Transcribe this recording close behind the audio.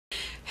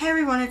Hey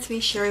everyone, it's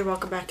me Sherry.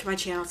 Welcome back to my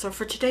channel. So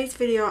for today's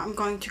video I'm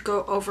going to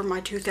go over my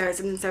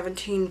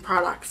 2017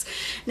 products.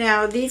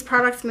 Now these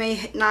products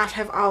may not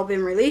have all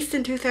been released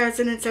in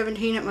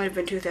 2017. It might have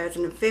been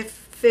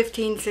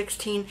 2015,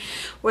 16,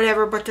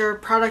 whatever, but they're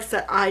products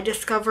that I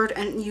discovered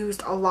and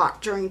used a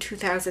lot during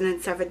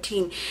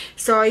 2017.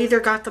 So I either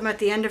got them at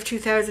the end of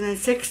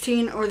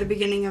 2016 or the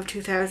beginning of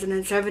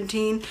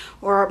 2017,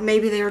 or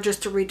maybe they were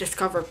just a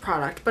rediscovered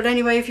product. But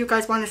anyway, if you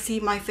guys want to see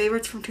my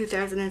favorites from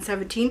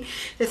 2017,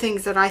 the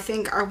things that I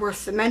think are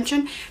worth the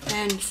mention,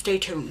 then stay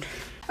tuned.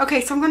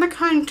 Okay, so I'm going to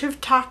kind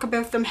of talk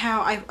about them,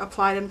 how I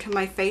apply them to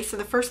my face. So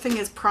the first thing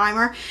is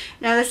primer.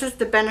 Now this is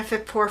the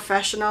Benefit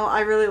Porefessional. I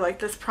really like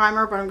this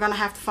primer, but I'm going to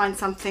have to find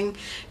something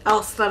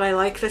else that I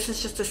like. This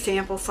is just a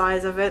sample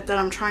size of it that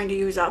I'm trying to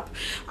use up.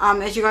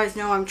 As you guys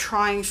know, I'm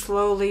trying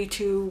slowly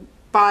to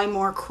buy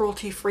more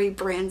cruelty-free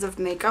brands of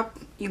makeup.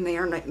 You may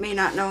or may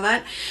not know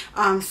that.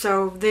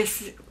 So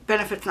this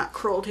Benefit's not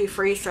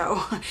cruelty-free,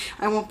 so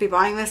I won't be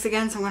buying this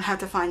again. So I'm going to have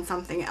to find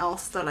something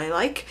else that I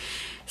like.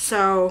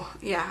 So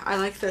yeah, I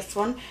like this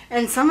one.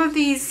 And some of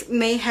these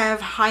may have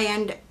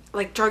high-end,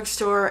 like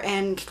drugstore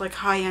and like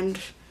high-end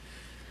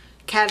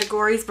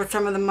categories, but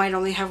some of them might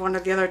only have one or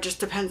the other. It just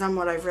depends on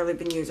what I've really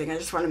been using. I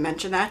just want to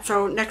mention that.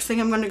 So next thing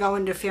I'm going to go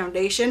into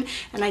foundation,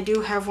 and I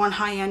do have one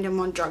high-end and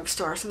one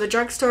drugstore. So the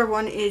drugstore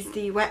one is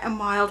the Wet n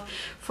Wild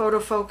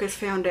Photo Focus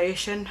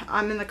foundation.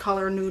 I'm in the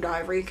color Nude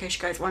Ivory, in case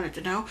you guys wanted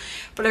to know,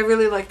 but I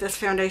really like this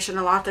foundation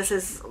a lot.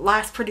 This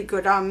lasts pretty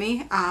good on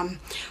me. I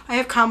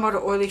have combo to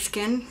oily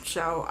skin,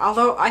 so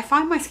although I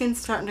find my skin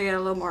starting to get a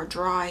little more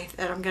dry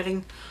that I'm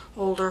getting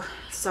older,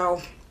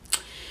 so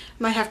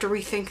might have to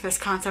rethink this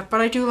concept,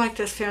 but I do like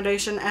this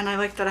foundation, and I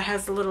like that it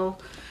has a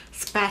little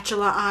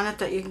spatula on it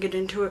that you can get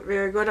into it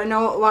very good. I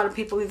know a lot of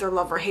people either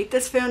love or hate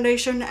this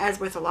foundation,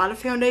 as with a lot of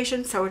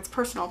foundations, so it's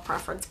personal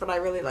preference, but I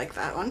really like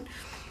that one.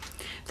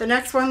 The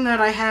next one that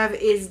I have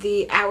is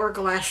the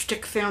Hourglass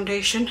Stick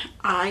Foundation.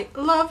 I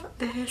love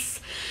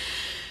this.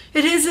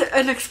 It is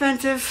an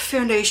expensive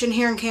foundation.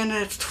 Here in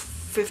Canada it's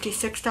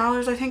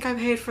 $56 I think I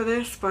paid for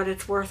this, but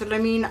it's worth it. I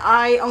mean,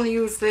 I only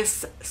use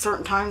this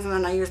certain times, and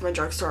then I use my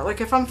drugstore.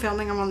 Like if I'm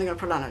filming, I'm only going to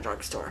put on a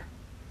drugstore.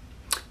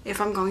 If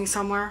I'm going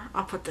somewhere,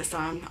 I'll put this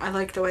on. I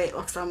like the way it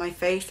looks on my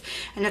face,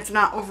 and it's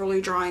not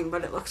overly drying,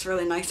 but it looks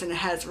really nice, and it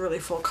has really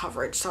full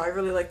coverage, so I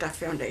really like that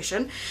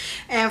foundation.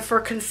 And for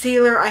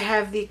concealer, I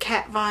have the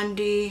Kat Von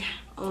D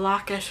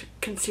Lock-It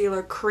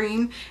Concealer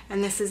Cream,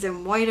 and this is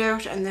in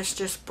Whiteout, and this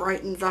just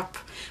brightens up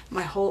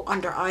my whole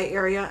under eye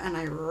area, and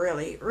I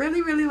really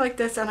like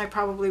this, and I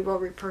probably will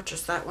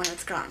repurchase that when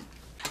it's gone.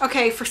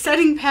 Okay, for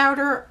setting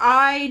powder,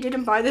 I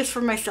didn't buy this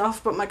for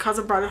myself, but my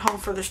cousin brought it home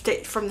from the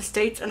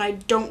States, and I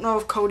don't know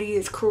if Cody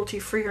is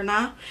cruelty-free or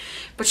not,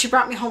 but she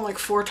brought me home like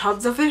 4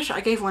 tubs of it. I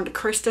gave one to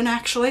Kristen,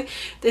 actually.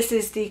 This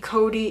is the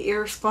Cody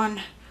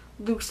Airspun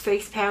Loose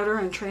Face Powder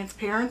and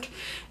Transparent.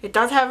 It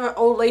does have an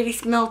old lady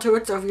smell to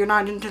it, so if you're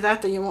not into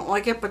that, then you won't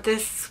like it, but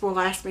this will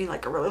last me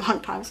like a really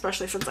long time,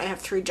 especially since I have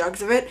 3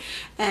 jugs of it,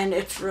 and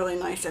it's really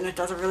nice, and it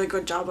does a really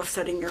good job of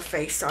setting your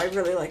face, so I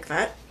really like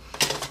that.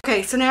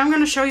 Okay, so now I'm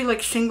going to show you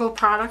like single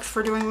products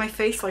for doing my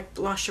face, like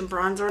blush and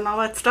bronzer and all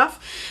that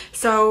stuff.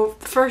 So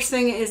the first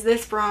thing is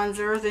this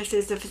bronzer. This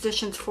is the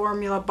Physicians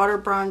Formula Butter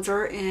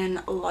Bronzer in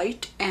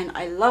Light, and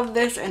I love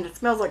this, and it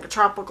smells like a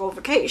tropical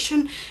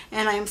vacation,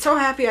 and I am so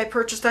happy I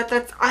purchased that.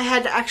 I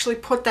had to actually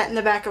put that in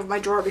the back of my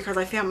drawer because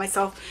I found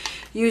myself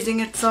using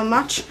it so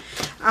much.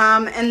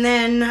 And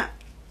then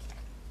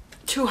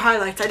 2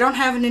 highlights. I don't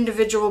have an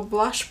individual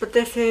blush, but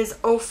this is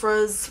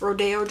Ofra's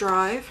Rodeo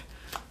Drive.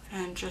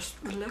 And just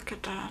look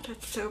at that,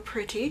 it's so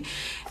pretty.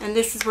 And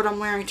this is what I'm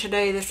wearing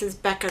today. This is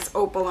Becca's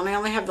Opal, and I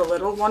only have the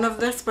little one of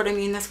this, but I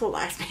mean, this will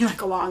last me like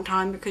a long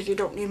time because you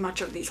don't need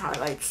much of these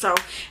highlights. So,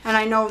 and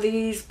I know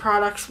these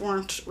products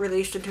weren't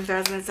released in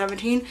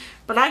 2017,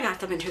 but I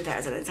got them in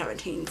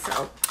 2017,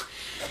 so.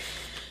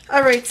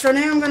 Alright, so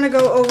now I'm going to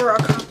go over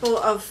a couple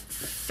of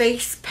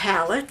face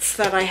palettes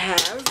that I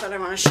have that I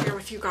want to share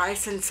with you guys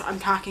since I'm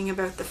talking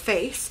about the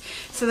face.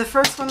 So the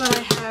first one that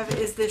I have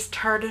is this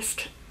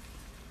Tarteist,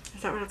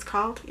 is that what it's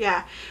called?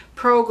 Yeah,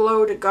 Pro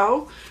Glow to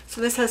Go.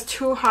 So this has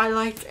 2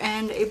 highlights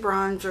and a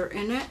bronzer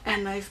in it,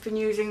 and I've been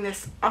using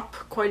this up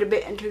quite a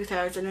bit in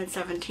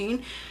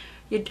 2017.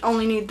 You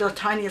only need the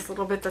tiniest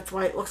little bit, that's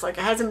why it looks like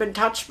it hasn't been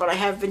touched, but I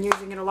have been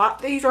using it a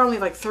lot. These are only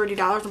like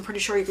 $30. I'm pretty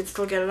sure you can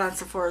still get it on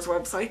Sephora's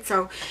website.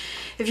 So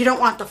if you don't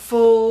want the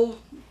full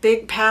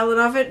big palette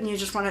of it and you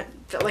just want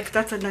it, like,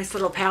 that's a nice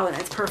little palette,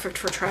 it's perfect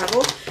for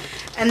travel.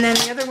 And then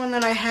the other one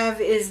that I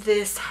have is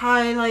this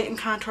Highlight and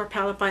Contour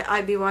Palette by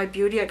IBY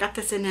Beauty. I got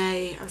this in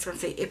a, I was going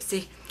to say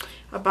Ipsy,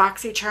 a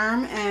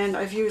BoxyCharm, and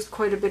I've used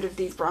quite a bit of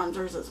these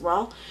bronzers as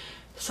well.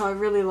 So I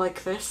really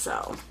like this,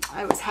 so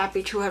I was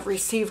happy to have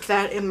received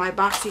that in my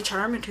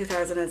BoxyCharm in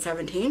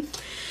 2017.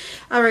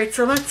 Alright,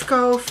 so let's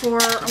go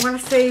for, I'm going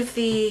to save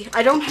the,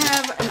 I don't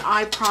have an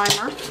eye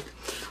primer.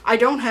 I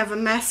don't have a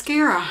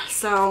mascara,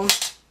 so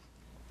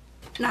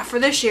not for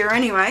this year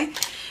anyway.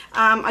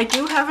 I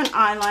do have an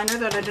eyeliner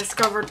that I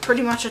discovered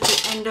pretty much at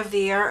the end of the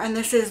year, and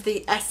this is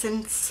the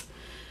Essence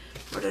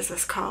what is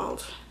this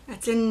called?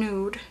 It's in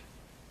nude.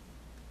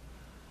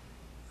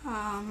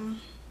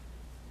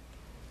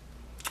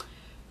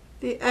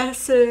 The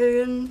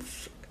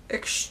Essence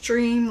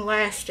Extreme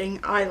Lasting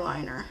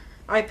Eyeliner.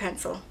 Eye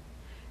pencil.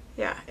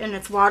 Yeah, and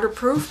it's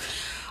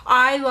waterproof.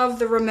 I love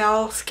the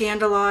Rimmel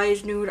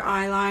Scandalized Nude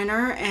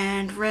Eyeliner,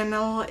 and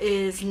Rimmel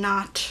is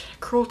not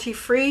cruelty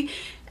free.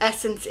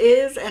 Essence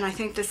is, and I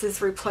think this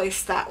has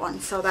replaced that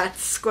one, so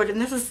that's good. And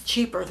this is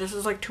cheaper. This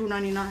is like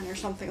 $2.99 or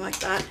something like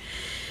that.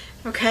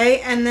 Okay,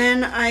 and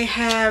then I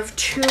have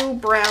two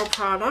brow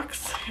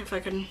products, if I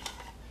can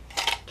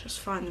just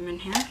find them in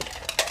here.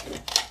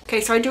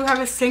 Okay, so I do have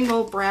a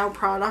single brow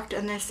product,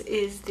 and this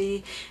is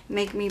the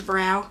Make Me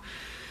Brow.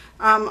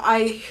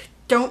 I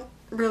don't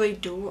really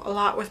do a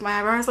lot with my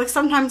eyebrows. Like,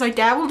 sometimes I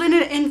dabbled in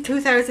it in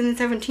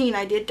 2017.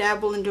 I did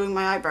dabble in doing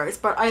my eyebrows,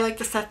 but I like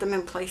to set them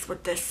in place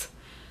with this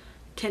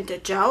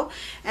tinted gel.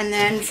 And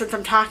then, since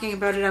I'm talking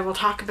about it, I will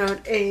talk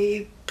about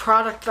a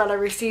product that I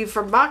received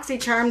from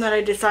BoxyCharm that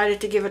I decided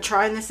to give a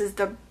try, and this is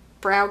the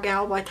Brow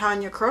Gal by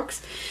Tanya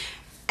Crooks.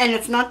 And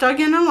it's not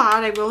dug in a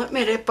lot, I will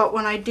admit it, but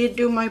when I did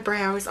do my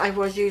brows, I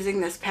was using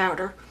this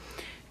powder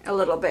a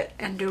little bit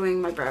and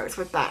doing my brows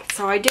with that.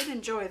 So I did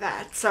enjoy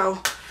that.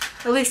 So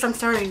at least I'm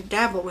starting to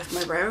dabble with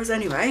my brows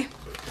anyway.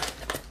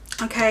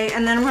 Okay,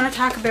 and then I'm going to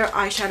talk about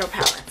eyeshadow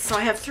palettes. So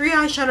I have 3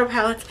 eyeshadow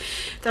palettes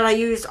that I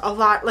used a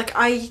lot. Like,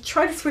 I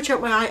try to switch out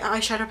my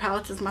eyeshadow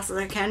palettes as much as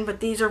I can, but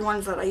these are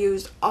ones that I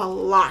used a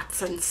lot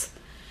since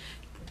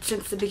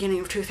the beginning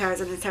of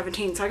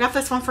 2017. So I got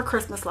this one for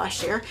Christmas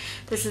last year.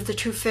 This is the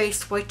Too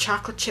Faced White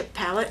Chocolate Chip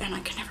Palette, and I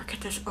can never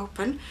get this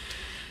open.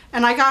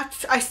 And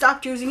I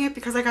stopped using it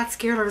because I got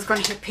scared I was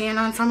going to hit pan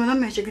on some of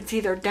them. As you can see,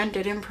 they're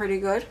dented in pretty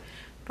good.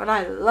 But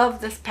I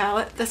love this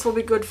palette. This will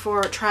be good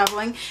for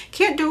traveling.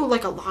 Can't do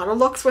like a lot of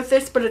looks with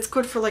this, but it's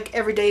good for like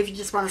every day if you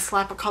just want to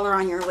slap a color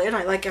on your lid.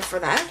 I like it for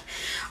that.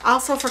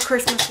 Also for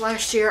Christmas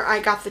last year,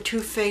 I got the Too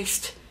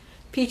Faced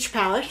Peach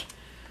Palette.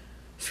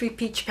 Sweet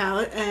Peach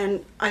Palette,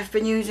 and I've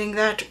been using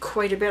that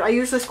quite a bit. I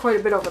use this quite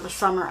a bit over the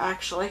summer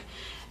actually,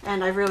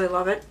 and I really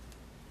love it.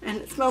 And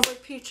it smells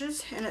like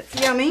peaches, and it's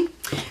yummy.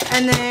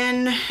 And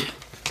then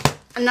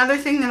another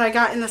thing that I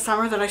got in the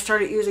summer that I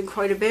started using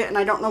quite a bit, and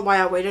I don't know why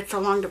I waited so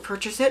long to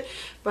purchase it,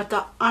 but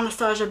the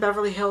Anastasia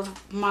Beverly Hills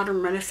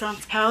Modern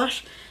Renaissance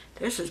palette.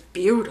 This is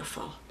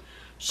beautiful.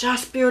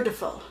 Just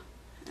beautiful.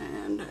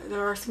 And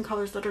there are some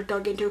colors that are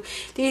dug into.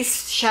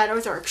 These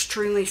shadows are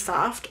extremely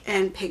soft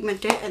and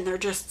pigmented, and they're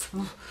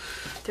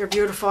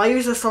beautiful. I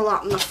use this a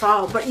lot in the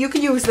fall, but you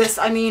can use this.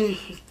 I mean,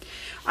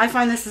 I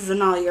find this is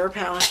an all-year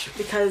palette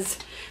because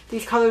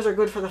these colors are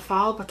good for the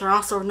fall, but they're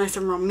also nice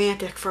and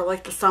romantic for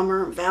like the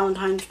summer,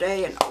 Valentine's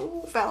Day, and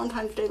oh,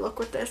 Valentine's Day look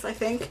with this, I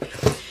think.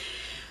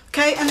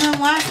 Okay, and then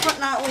last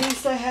but not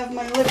least, I have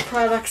my lip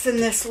products in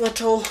this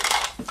little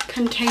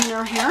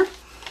container here.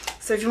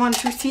 So if you want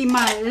to see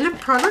my lip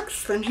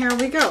products, then here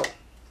we go.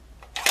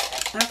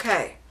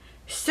 Okay,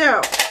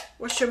 so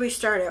what should we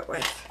start out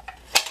with?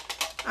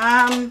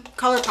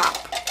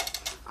 ColourPop.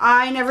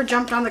 I never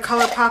jumped on the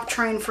ColourPop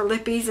train for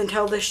lippies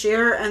until this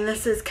year, and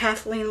this is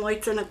Kathleen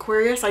Lights in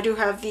Aquarius. I do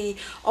have the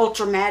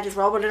Ultra Matte as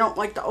well, but I don't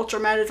like the Ultra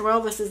Matte as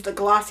well. This is the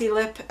glossy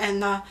lip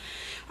and the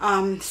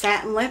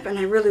satin lip, and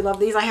I really love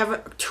these. I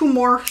have 2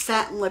 more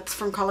satin lips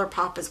from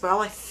ColourPop as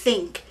well. I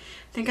think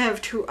I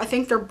have 2. I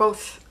think they're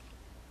both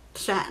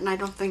satin. I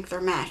don't think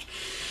they're matte,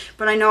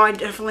 but I know I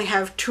definitely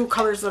have 2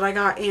 colors that I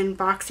got in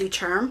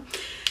BoxyCharm.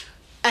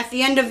 At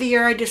the end of the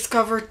year, I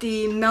discovered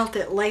the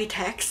Melted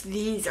Latex.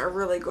 These are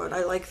really good.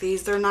 I like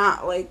these. They're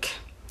not like,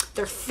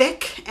 they're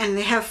thick and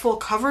they have full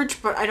coverage,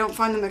 but I don't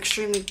find them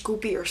extremely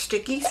goopy or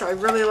sticky, so I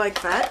really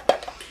like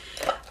that.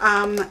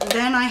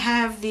 Then I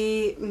have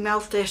the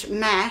Melted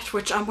Matte,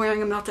 which I'm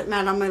wearing a Melted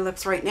Matte on my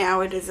lips right now.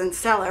 It is in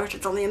sellout.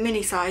 It's only a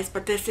mini size,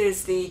 but this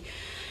is the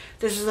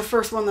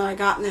first one that I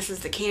got, and this is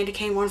the Candy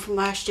Cane one from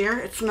last year.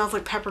 It smells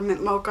like peppermint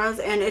mochas,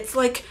 and it's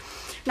like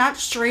not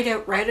straight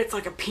out red, it's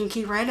like a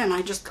pinky red, and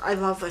I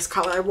love this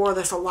color. I wore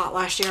this a lot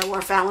last year. I wore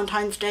it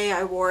Valentine's Day.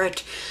 I wore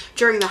it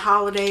during the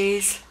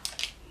holidays.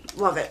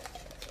 Love it.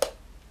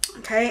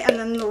 Okay, and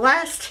then the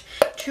last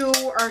 2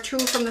 are 2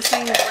 from the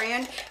same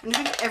brand, and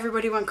I think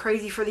everybody went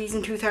crazy for these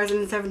in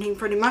 2017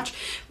 pretty much,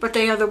 but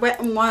they are the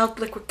Wet n Wild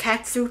Liquid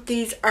Catsuit.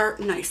 These are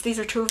nice. These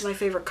are 2 of my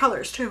favorite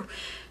colors too.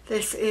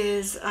 This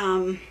is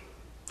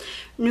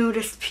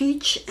Nudist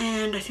Peach,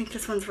 and I think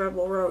this one's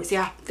Rebel Rose.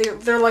 Yeah,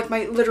 they're like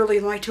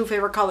literally my 2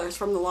 favorite colors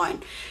from the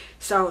line.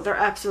 So they're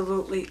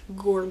absolutely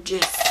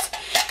gorgeous.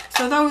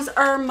 So those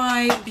are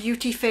my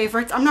beauty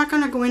favorites. I'm not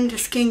going to go into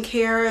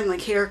skincare and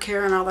like hair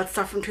care and all that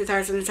stuff from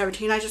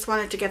 2017. I just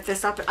wanted to get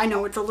this up. I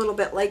know it's a little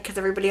bit late because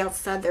everybody else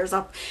said theirs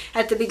up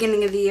at the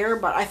beginning of the year,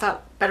 but I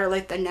thought better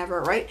late than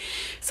never, right?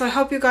 So I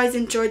hope you guys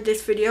enjoyed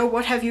this video.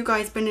 What have you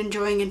guys been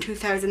enjoying in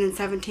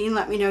 2017?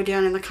 Let me know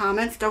down in the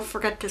comments. Don't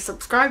forget to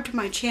subscribe to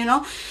my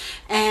channel,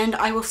 and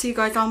I will see you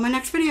guys on my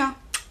next video.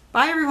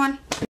 Bye everyone.